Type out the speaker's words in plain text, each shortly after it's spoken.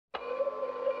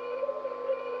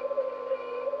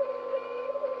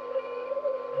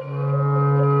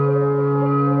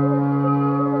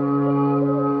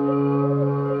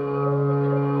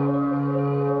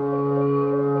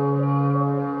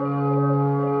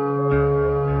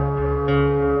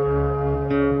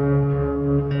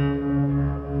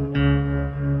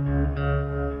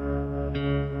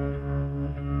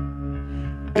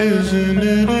Isn't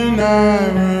it an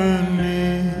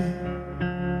irony?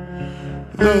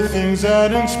 The things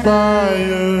that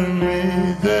inspire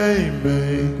me, they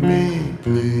make me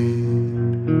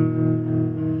bleed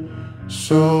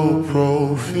so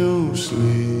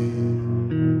profusely.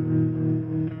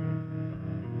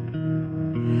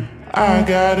 I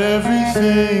got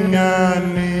everything I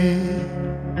need,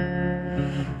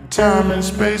 time and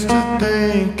space to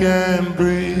think and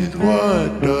breathe.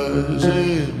 What does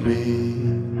it mean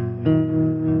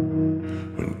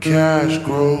when cash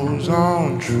grows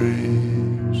on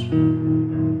trees?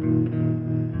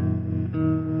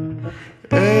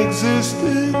 Exist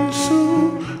in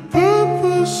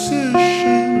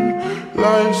superposition.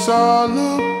 Life's all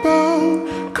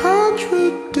about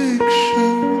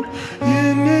contradiction.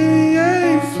 Yin and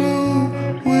yang,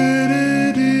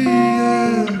 fluidity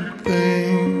and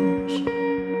things.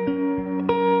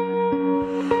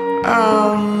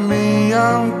 I'm me,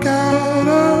 I'm God,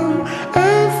 I'm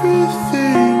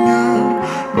everything. I'm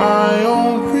my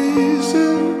own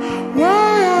reason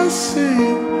why I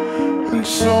sing. And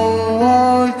so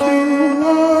are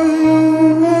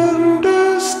you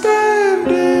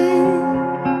understanding?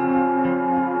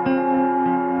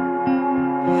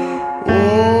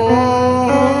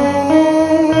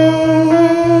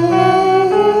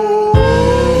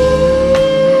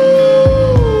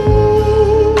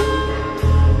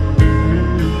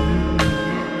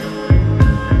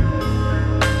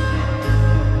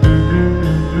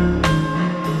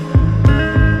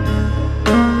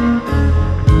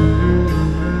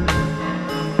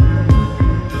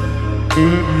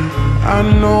 I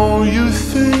know you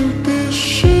think this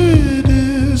shit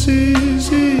is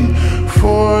easy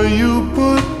for you,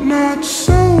 but not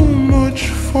so much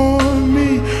for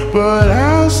me. But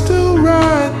I'll still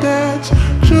ride, that's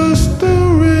just the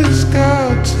risk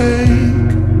I'll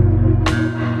take.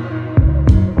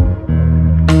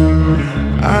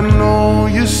 I know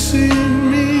you see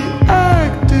me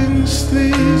acting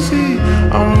sleazy,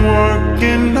 I'm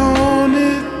working on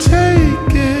it,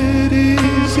 take it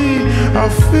easy. I'll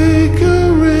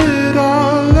figure it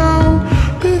all out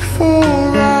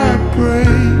before I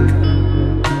break.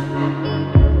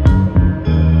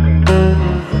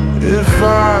 If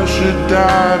I should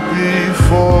die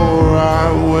before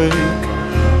I wake,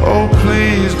 oh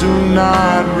please do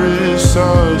not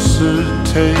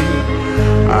resuscitate.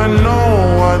 I know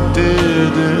I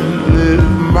didn't live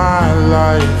my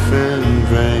life in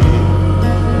vain.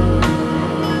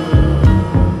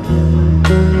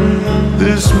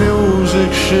 This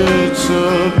music shit's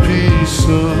a piece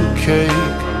of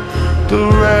cake. The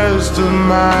rest of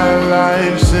my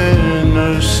life's in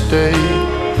a state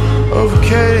of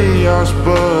chaos,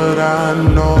 but I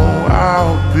know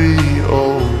I'll be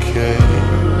okay.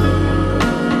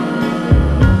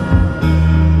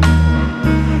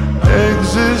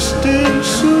 Exist in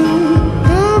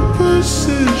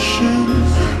superposition.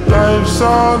 Life's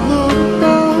all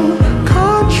about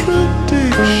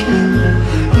contradiction.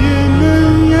 Yin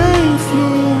and yang,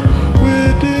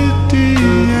 fluidity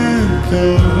and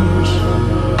things.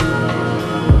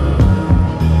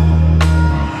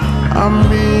 I'm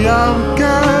me, I'm